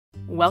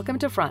Welcome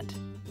to Front,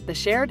 the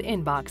shared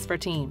inbox for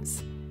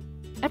teams.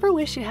 Ever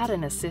wish you had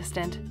an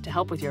assistant to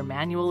help with your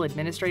manual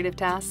administrative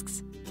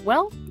tasks?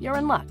 Well, you're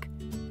in luck.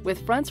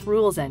 With Front's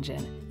Rules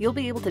Engine, you'll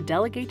be able to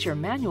delegate your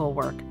manual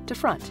work to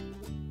Front.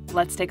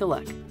 Let's take a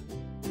look.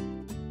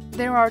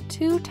 There are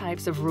two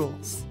types of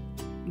rules: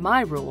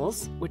 My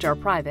Rules, which are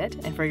private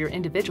and for your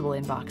individual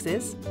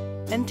inboxes,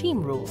 and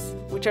Team Rules,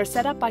 which are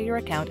set up by your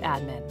account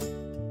admin.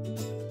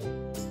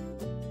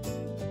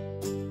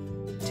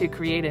 To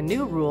create a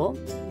new rule,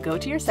 go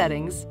to your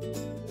settings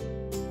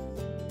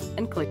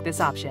and click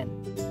this option.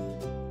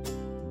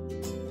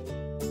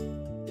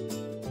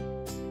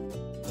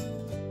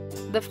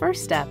 The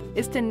first step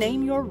is to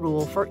name your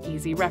rule for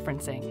easy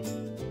referencing.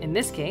 In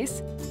this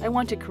case, I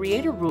want to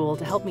create a rule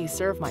to help me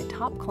serve my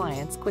top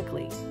clients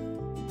quickly.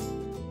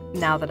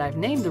 Now that I've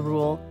named the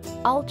rule,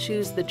 I'll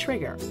choose the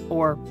trigger,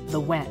 or the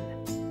when.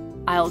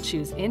 I'll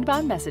choose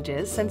inbound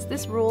messages since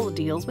this rule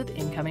deals with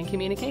incoming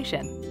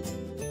communication.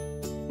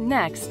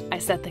 Next, I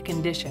set the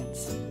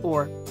conditions,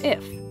 or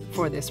if,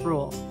 for this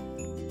rule.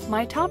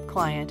 My top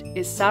client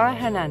is Sarah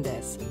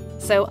Hernandez,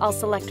 so I'll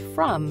select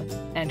From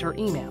and her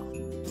email.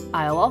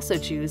 I'll also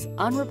choose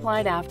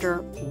Unreplied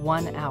after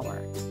 1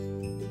 hour.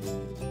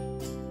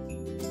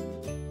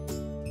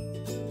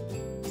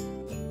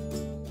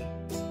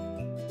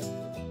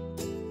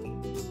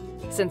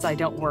 Since I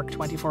don't work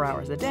 24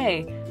 hours a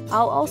day,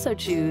 I'll also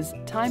choose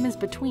Time is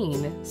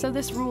Between, so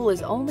this rule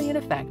is only in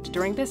effect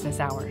during business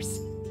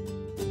hours.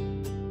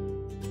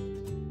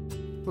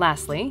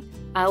 Lastly,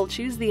 I'll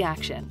choose the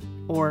action,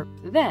 or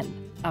then,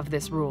 of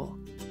this rule.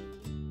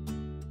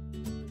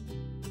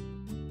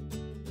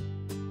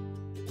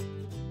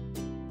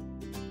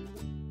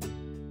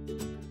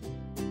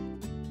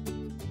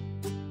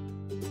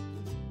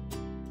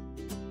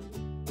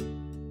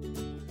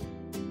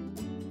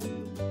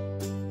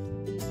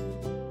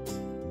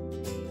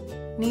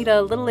 Need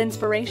a little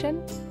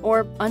inspiration?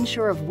 Or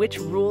unsure of which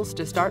rules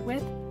to start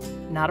with?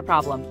 Not a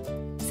problem.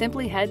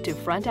 Simply head to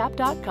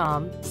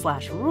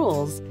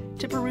frontapp.com/rules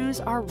to peruse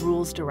our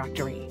rules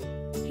directory.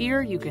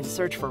 Here you can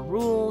search for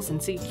rules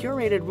and see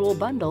curated rule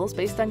bundles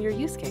based on your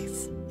use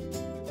case.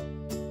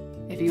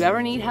 If you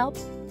ever need help,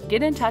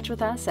 get in touch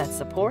with us at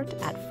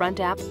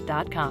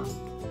support@frontapp.com.